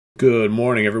Good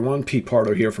morning, everyone. Pete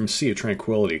Pardo here from Sea of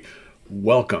Tranquility.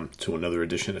 Welcome to another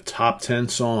edition of Top 10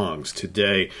 Songs.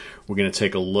 Today, we're going to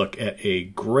take a look at a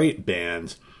great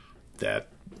band that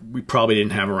we probably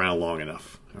didn't have around long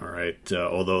enough. All right,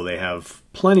 although they have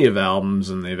plenty of albums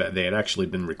and they had actually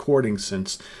been recording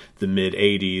since the mid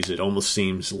 '80s, it almost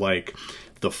seems like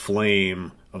the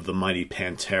flame of the mighty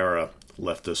Pantera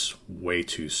left us way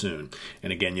too soon.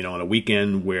 And again, on a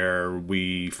weekend where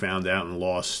we found out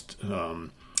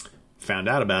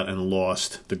about and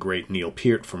lost the great Neil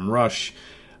Peart from Rush.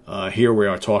 Here we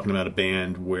are talking about a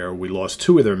band where we lost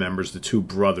two of their members, the two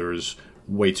brothers,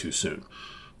 way too soon.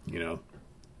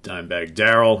 Dimebag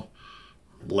Darrell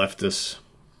left us,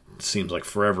 seems like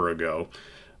forever ago.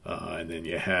 And then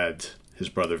you had his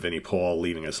brother Vinnie Paul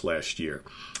leaving us last year.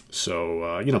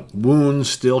 So, wounds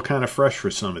still kind of fresh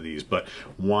for some of these, but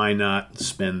why not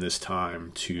spend this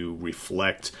time to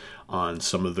reflect on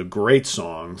some of the great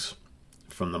songs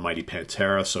from the mighty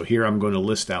Pantera. So here I'm going to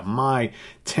list out my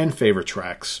 10 favorite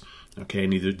tracks. Okay,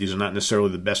 and these are not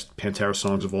necessarily the best Pantera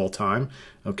songs of all time.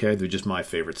 Okay, they're just my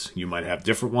favorites. You might have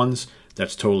different ones.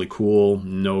 That's totally cool.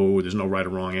 No, there's no right or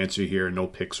wrong answer here. No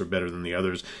picks are better than the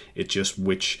others. It's just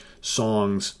which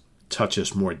songs touch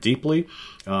us more deeply.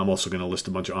 I'm also going to list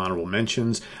a bunch of honorable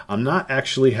mentions. I'm not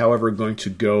actually, however, going to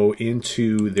go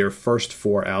into their first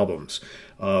four albums.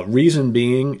 Reason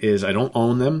being is I don't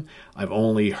own them. I've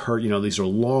only heard, these are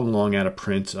long out of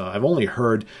print. I've only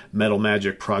heard Metal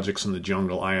Magic, Projects in the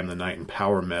Jungle, I Am the Night, and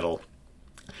Power Metal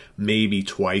maybe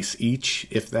twice each,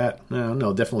 if that.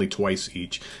 No, definitely twice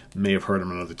each. May have heard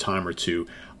them another time or two.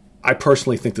 I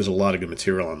personally think there's a lot of good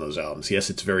material on those albums. Yes,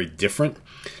 it's very different,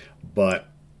 but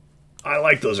I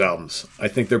like those albums. I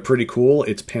think they're pretty cool.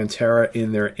 It's Pantera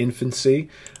in their infancy,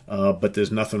 but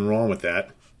there's nothing wrong with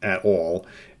that at all.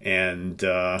 And,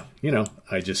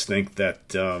 I just think that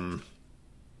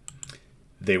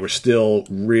they were still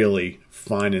really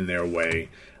finding their way,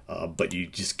 but you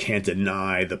just can't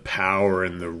deny the power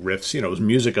and the riffs. It was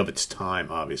music of its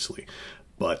time, obviously.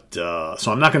 But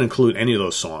so I'm not going to include any of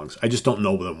those songs. I just don't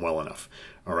know them well enough.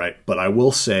 All right, but I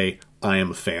will say I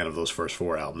am a fan of those first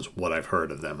four albums, what I've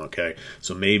heard of them, okay?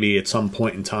 So maybe at some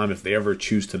point in time, if they ever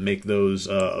choose to make those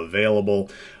available,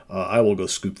 I will go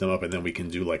scoop them up, and then we can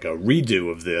do like a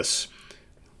redo of this,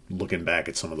 looking back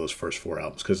at some of those first four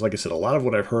albums. Because like I said, a lot of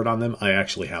what I've heard on them, I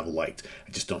actually have liked.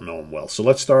 I just don't know them well. So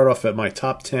let's start off at my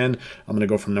top 10. I'm going to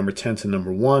go from number 10 to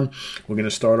number 1. We're going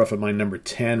to start off at my number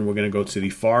 10. We're going to go to the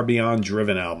Far Beyond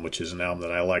Driven album, which is an album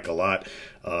that I like a lot.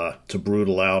 It's a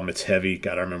brutal album. It's heavy.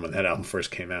 God, I remember when that album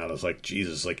first came out. I was like,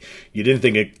 Jesus, like you didn't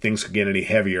think things could get any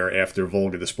heavier after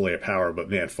Vulgar Display of Power, but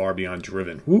man, Far Beyond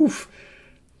Driven. Woof.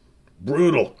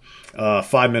 Brutal.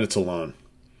 5 Minutes Alone.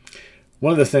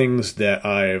 One of the things that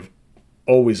I've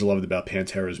always loved about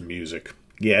Pantera's music,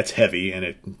 yeah, it's heavy, and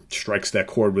it strikes that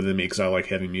chord within me because I like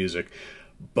heavy music,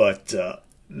 but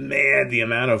man, the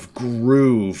amount of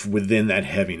groove within that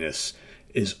heaviness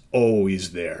is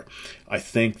always there. I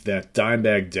think that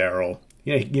Dimebag Darrell,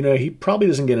 he probably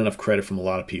doesn't get enough credit from a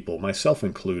lot of people, myself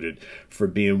included, for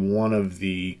being one of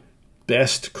the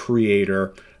best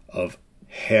creator of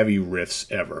heavy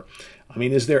riffs ever. I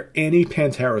mean, is there any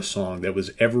Pantera song that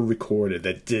was ever recorded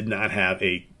that did not have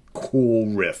a cool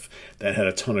riff that had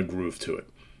a ton of groove to it?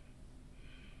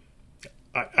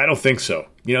 I don't think so.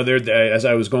 As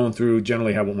I was going through,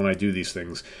 generally when I do these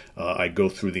things, I go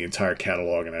through the entire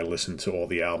catalog and I listen to all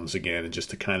the albums again, and just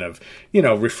to kind of,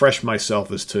 refresh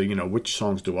myself as to, which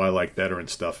songs do I like better and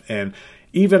stuff. And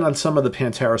even on some of the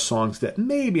Pantera songs that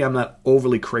maybe I'm not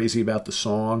overly crazy about the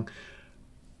song,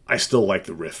 I still like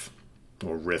the riff.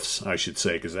 Or riffs, I should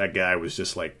say, because that guy was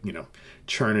just like,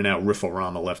 churning out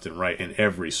riff-o-rama left and right in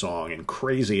every song and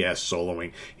crazy-ass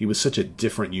soloing. He was such a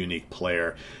different, unique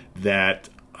player that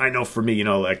I know for me,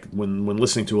 like when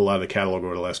listening to a lot of the catalog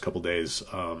over the last couple days,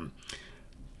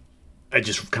 I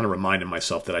just kind of reminded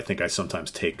myself that I think I sometimes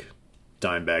take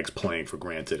Dimebag's playing for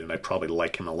granted, and I probably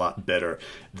like him a lot better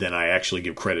than I actually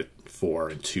give credit for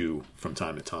and to from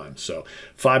time to time. So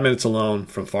 5 Minutes Alone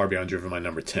from Far Beyond Driven, my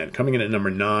number 10. Coming in at number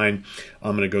 9,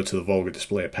 I'm going to go to the Vulgar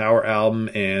Display of Power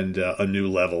album and A New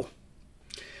Level.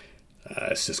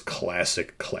 It's just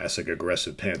classic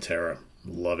aggressive Pantera.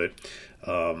 Love it.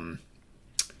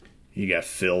 You got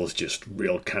Phil's just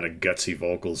real kind of gutsy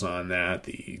vocals on that.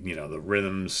 The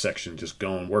rhythm section just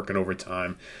working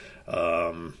overtime.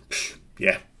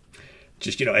 Yeah,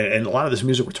 just, and a lot of this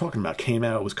music we're talking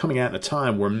about was coming out in a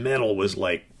time where metal was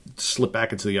like slipped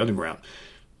back into the underground.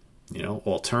 You know,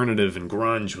 alternative and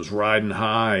grunge was riding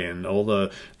high, and all the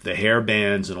hair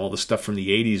bands and all the stuff from the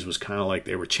 80s was kind of like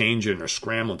they were changing or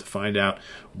scrambling to find out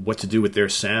what to do with their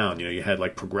sound. You know, you had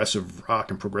like progressive rock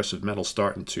and progressive metal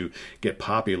starting to get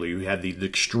popular. You had the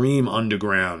extreme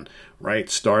underground, right,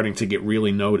 starting to get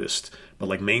really noticed. But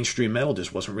like mainstream metal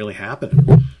just wasn't really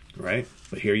happening, right?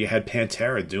 But here you had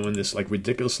Pantera doing this like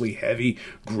ridiculously heavy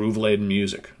groove-laden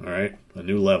music, all right? A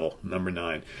new level, number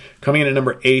 9. Coming in at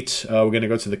number 8, we're going to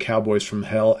go to the Cowboys from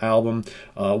Hell album.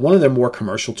 One of their more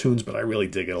commercial tunes, but I really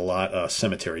dig it a lot,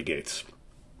 Cemetery Gates.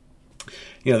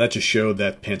 You know, that just showed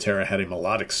that Pantera had a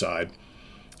melodic side,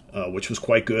 which was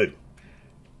quite good.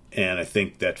 And I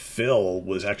think that Phil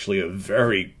was actually a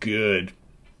very good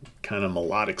kind of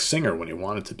melodic singer when he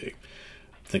wanted to be.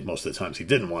 I think most of the times he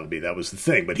didn't want to be. That was the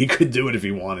thing, but he could do it if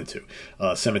he wanted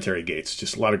to. Cemetery Gates,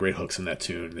 just a lot of great hooks in that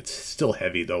tune. It's still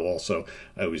heavy, though, also.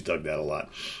 I always dug that a lot.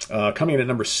 Coming in at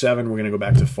number 7, we're going to go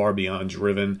back to Far Beyond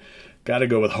Driven. Got to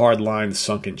go with Hard Line,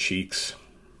 Sunken Cheeks.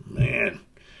 Man,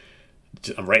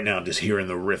 right now I'm just hearing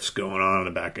the riffs going on in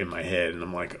the back of my head, and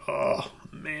I'm like, oh,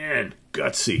 man,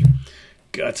 gutsy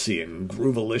and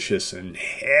groovalicious and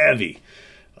heavy.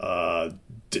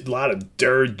 A lot of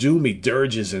doomy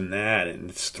dirges in that, and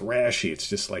it's thrashy. It's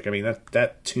just like, I mean,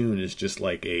 that tune is just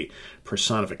like a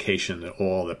personification of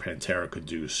all that Pantera could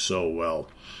do so well.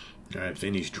 All right,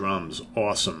 Vinny's drums,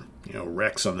 awesome. You know,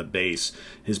 Rex on the bass.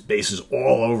 His bass is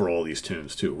all over all these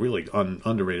tunes, too. Really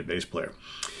underrated bass player.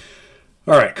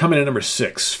 All right, coming in at number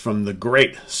 6, from the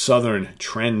great Southern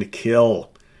Trendkill,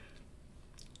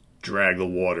 Drag the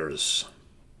Waters.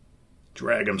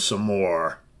 Drag 'em some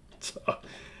more.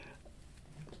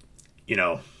 You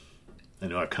know, I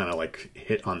know I kind of like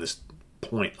hit on this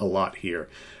point a lot here,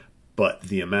 but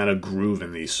the amount of groove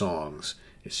in these songs,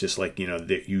 it's just like, you know,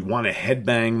 that you want to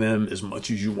headbang them as much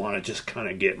as you want to just kind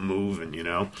of get moving, you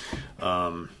know.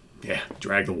 Yeah,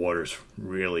 Drag the Waters,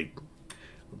 really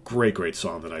great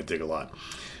song that I dig a lot.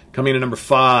 Coming in at number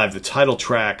 5, the title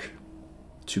track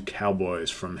to Cowboys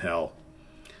from Hell.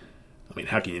 I mean,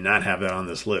 how can you not have that on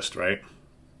this list, right?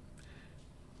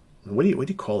 What do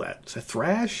you call that? Is that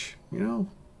thrash? You know,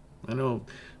 I know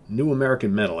New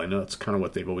American Metal. I know it's kind of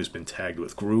what they've always been tagged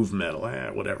with. Groove metal,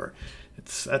 whatever.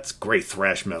 That's great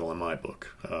thrash metal in my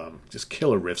book. Just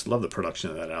killer riffs. Love the production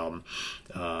of that album.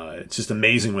 It's just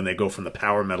amazing when they go from the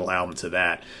power metal album to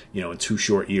that. You know, in 2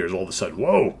 short years, all of a sudden,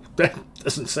 whoa, that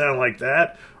doesn't sound like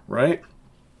that, right?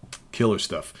 Killer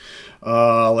stuff.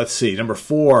 Let's see. Number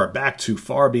 4, back to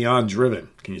Far Beyond Driven.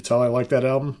 Can you tell I like that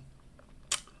album?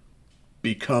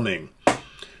 Becoming.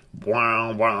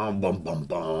 Wow, wow, bum, bum,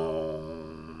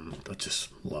 bum. I just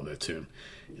love that tune.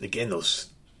 And again, those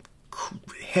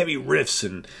heavy riffs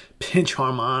and pinch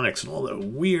harmonics and all the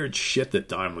weird shit that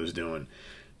Dime was doing.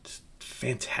 Just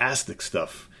fantastic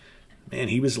stuff. Man,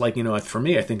 he was like, you know, for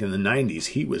me, I think in the 90s,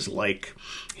 he was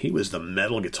the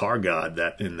metal guitar god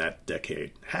that in that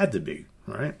decade. Had to be,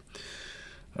 right?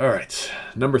 All right,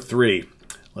 number 3.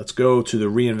 Let's go to the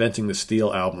Reinventing the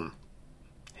Steel album.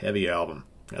 Heavy album.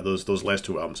 Yeah, those last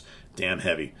 2 albums, damn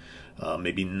heavy.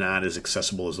 Maybe not as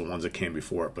accessible as the ones that came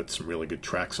before, but some really good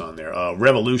tracks on there.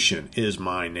 Revolution Is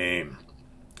My Name.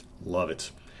 Love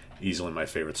it. Easily my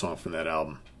favorite song from that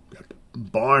album.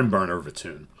 Barn burner of a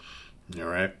tune. All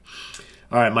right,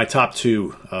 my top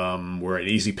 2 were an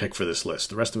easy pick for this list.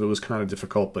 The rest of it was kind of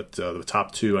difficult, but the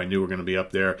top 2 I knew were going to be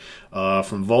up there.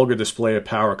 From Vulgar Display of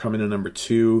Power, coming in number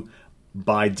 2,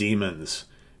 By Demons,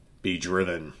 Be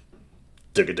Driven.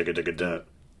 Digga digga digga dut.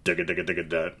 Digga digga digga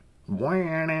dut.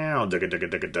 Wow now. Digga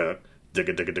digga digga dut.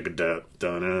 Digga digga digga dut.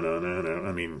 Dun-dun-dun-dun-dun.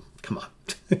 I mean, come on.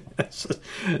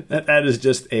 that is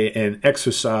just an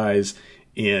exercise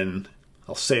in,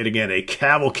 I'll say it again, a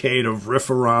cavalcade of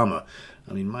riffarama.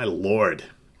 I mean, my lord.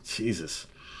 Jesus.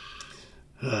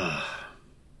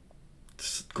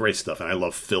 It's great stuff. And I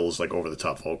love Phil's like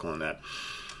over-the-top vocal on that.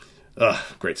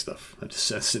 Great stuff. I'm just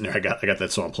sitting there. I got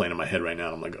that song playing in my head right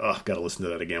now. I'm like, got to listen to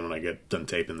that again when I get done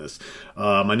taping this.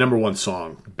 My number 1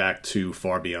 song, back to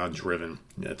Far Beyond Driven.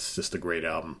 It's just a great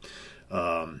album.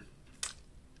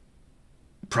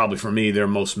 Probably for me, their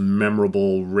most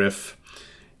memorable riff.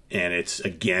 And it's,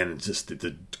 again, just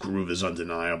the groove is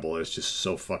undeniable. It's just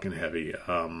so fucking heavy.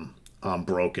 I'm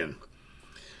Broken.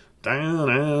 I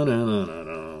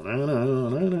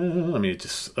mean, it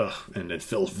just, and then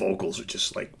Phil's vocals are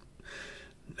just like,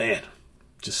 man,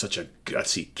 just such a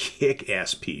gutsy,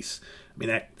 kick-ass piece. I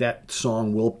mean, that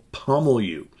song will pummel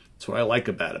you. That's what I like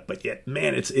about it. But yet,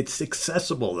 man, it's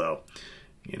accessible, though.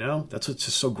 You know, that's what's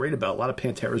just so great about a lot of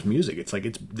Pantera's music. It's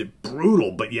like they're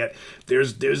brutal, but yet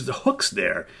there's the hooks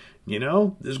there. You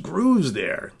know, there's grooves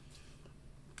there.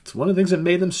 It's one of the things that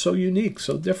made them so unique,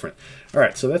 so different. All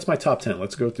right, so that's my top 10.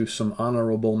 Let's go through some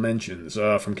honorable mentions.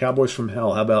 From Cowboys from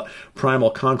Hell, how about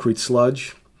Primal Concrete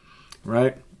Sludge,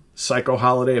 right? Psycho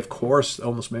Holiday, of course,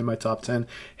 almost made my top 10.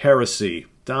 Heresy,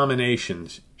 Domination,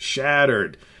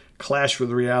 Shattered, Clash with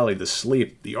Reality, The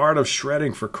Sleep, The Art of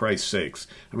Shredding, for Christ's sakes.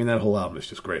 I mean, that whole album is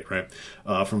just great, right?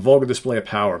 From Vulgar Display of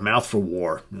Power, Mouth for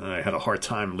War. I had a hard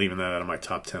time leaving that out of my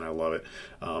top 10. I love it.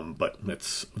 But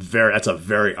that's a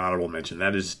very honorable mention.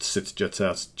 That sits just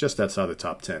outside the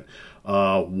top 10.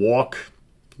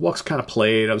 Walk's kind of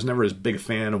played. I was never as big a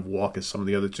fan of Walk as some of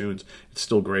the other tunes. It's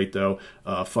still great, though.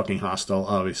 Fucking Hostile,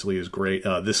 obviously, is great.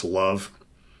 This Love,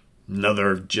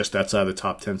 another just outside the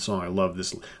top 10 song. I love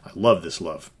This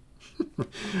Love.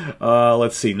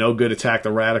 Let's see. No Good, Attack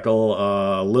the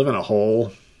Radical, Live in a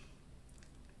Hole,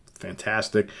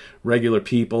 fantastic. Regular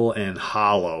People, and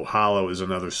Hollow. Hollow is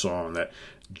another song that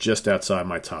just outside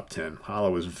my top 10.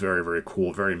 Hollow is very, very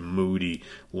cool, very moody,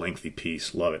 lengthy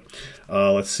piece. Love it.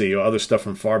 Let's see. Other stuff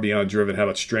from Far Beyond Driven. How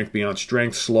about Strength Beyond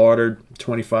Strength? Slaughtered,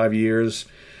 25 Years.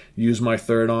 Use My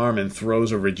Third Arm, and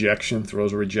Throes of Rejection.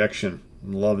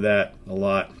 Love that a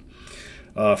lot.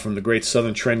 From the Great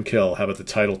Southern Trendkill, how about the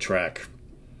title track?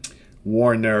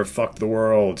 War Nerve, Fuck the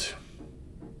World.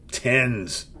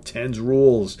 Tens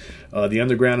Rules. The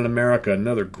Underground in America,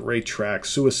 another great track.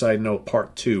 Suicide Note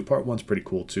Part 2. Part 1's pretty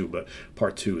cool too, but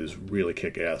Part 2 is really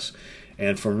kick-ass.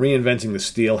 And from Reinventing the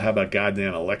Steel, how about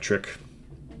Goddamn Electric?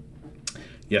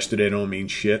 Yesterday Don't Mean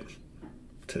Shit.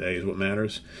 Today is what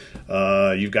matters.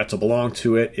 You've Got to Belong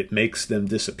to It. It Makes Them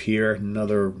Disappear.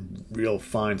 Another real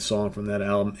fine song from that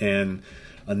album. And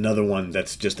another one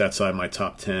that's just outside my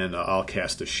top 10, I'll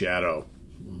Cast a Shadow.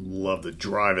 Love the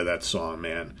drive of that song,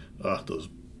 man. Those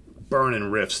burning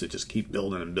riffs that just keep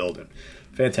building and building.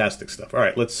 Fantastic stuff. All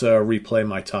right, let's replay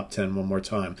my top 10 one more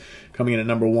time. Coming in at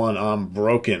number 1, I'm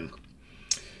Broken.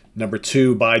 Number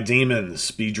 2, By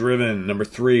Demons, Be Driven. Number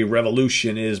 3,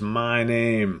 Revolution Is My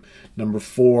Name. Number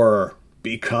 4,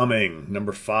 Becoming.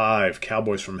 Number 5,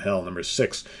 Cowboys from Hell. Number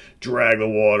 6, Drag the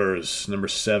Waters. Number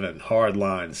 7,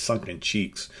 Hardline, Sunken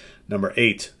Cheeks. Number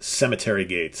 8, Cemetery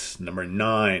Gates. Number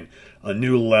 9, A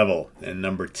New Level. And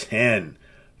number 10,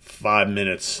 5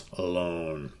 Minutes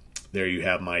Alone. There you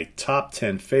have my top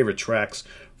 10 favorite tracks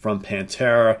from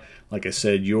Pantera. Like I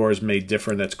said, yours may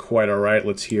differ. That's quite all right.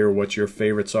 Let's hear what your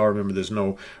favorites are. Remember, there's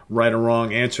no right or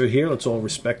wrong answer here. Let's all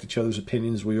respect each other's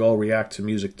opinions. We all react to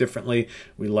music differently.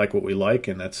 We like what we like,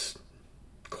 and that's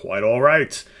quite all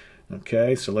right.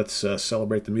 Okay, so let's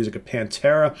celebrate the music of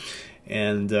Pantera.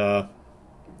 And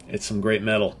it's some great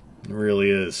metal. It really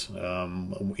is.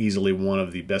 Easily one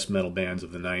of the best metal bands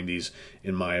of the 90s,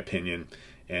 in my opinion.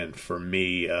 And for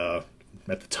me,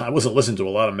 at the time, I wasn't listening to a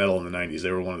lot of metal in the 90s. They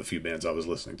were one of the few bands I was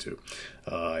listening to.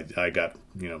 I got,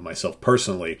 myself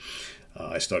personally,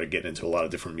 I started getting into a lot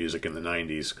of different music in the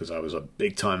 90s because I was a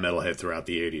big-time metalhead throughout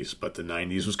the 80s. But the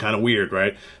 90s was kind of weird,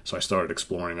 right? So I started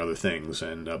exploring other things.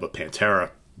 And but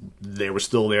Pantera, they were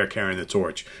still there carrying the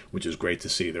torch, which is great to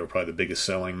see. They were probably the biggest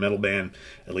selling metal band,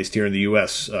 at least here in the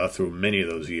U.S., through many of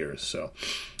those years. So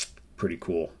pretty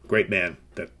cool. Great band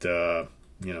that,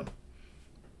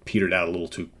 petered out a little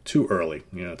too early.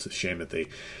 It's a shame that they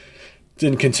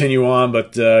didn't continue on,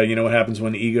 but you know what happens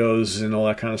when egos and all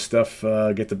that kind of stuff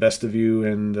get the best of you,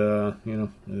 and it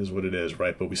is what it is,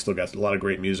 right? But we still got a lot of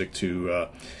great music to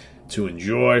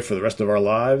enjoy for the rest of our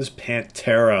lives.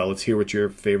 Pantera, let's hear what your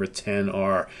favorite 10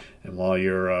 are. And while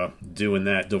you're doing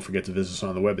that, don't forget to visit us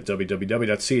on the web at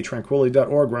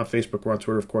www.seatranquility.org. We're on Facebook, we're on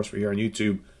Twitter, of course, we're here on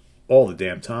YouTube all the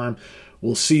damn time.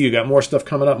 We'll see you. Got more stuff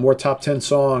coming up, more top 10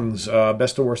 songs,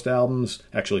 best to worst albums.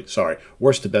 Actually, sorry,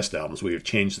 worst to best albums. We have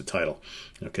changed the title.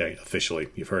 Okay, officially.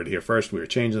 You've heard it here first. We are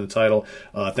changing the title.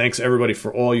 Thanks, everybody,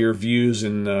 for all your views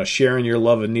and sharing your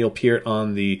love of Neil Peart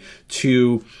on the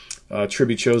 2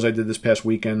 tribute shows I did this past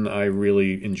weekend. I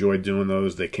really enjoyed doing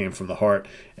those. They came from the heart,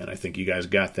 and I think you guys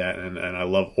got that. And I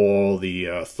love all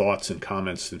the thoughts and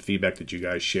comments and feedback that you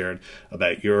guys shared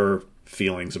about your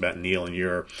feelings about Neil and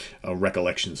your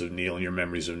recollections of Neil and your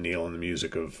memories of Neil and the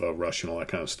music of Rush and all that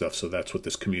kind of stuff. So that's what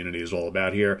this community is all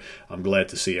about here. I'm glad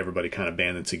to see everybody kind of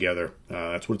banding together.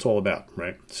 That's what it's all about,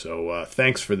 right? So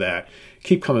thanks for that.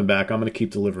 Keep coming back. I'm going to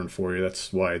keep delivering for you.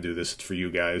 That's why I do this. It's for you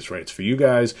guys, right? It's for you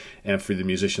guys and for the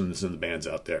musicians and the bands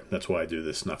out there. That's why I do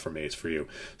this. Not for me. It's for you.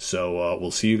 So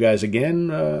we'll see you guys again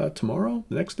tomorrow,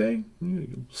 the next day.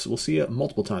 We'll see you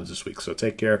multiple times this week. So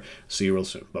take care. See you real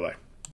soon. Bye-bye.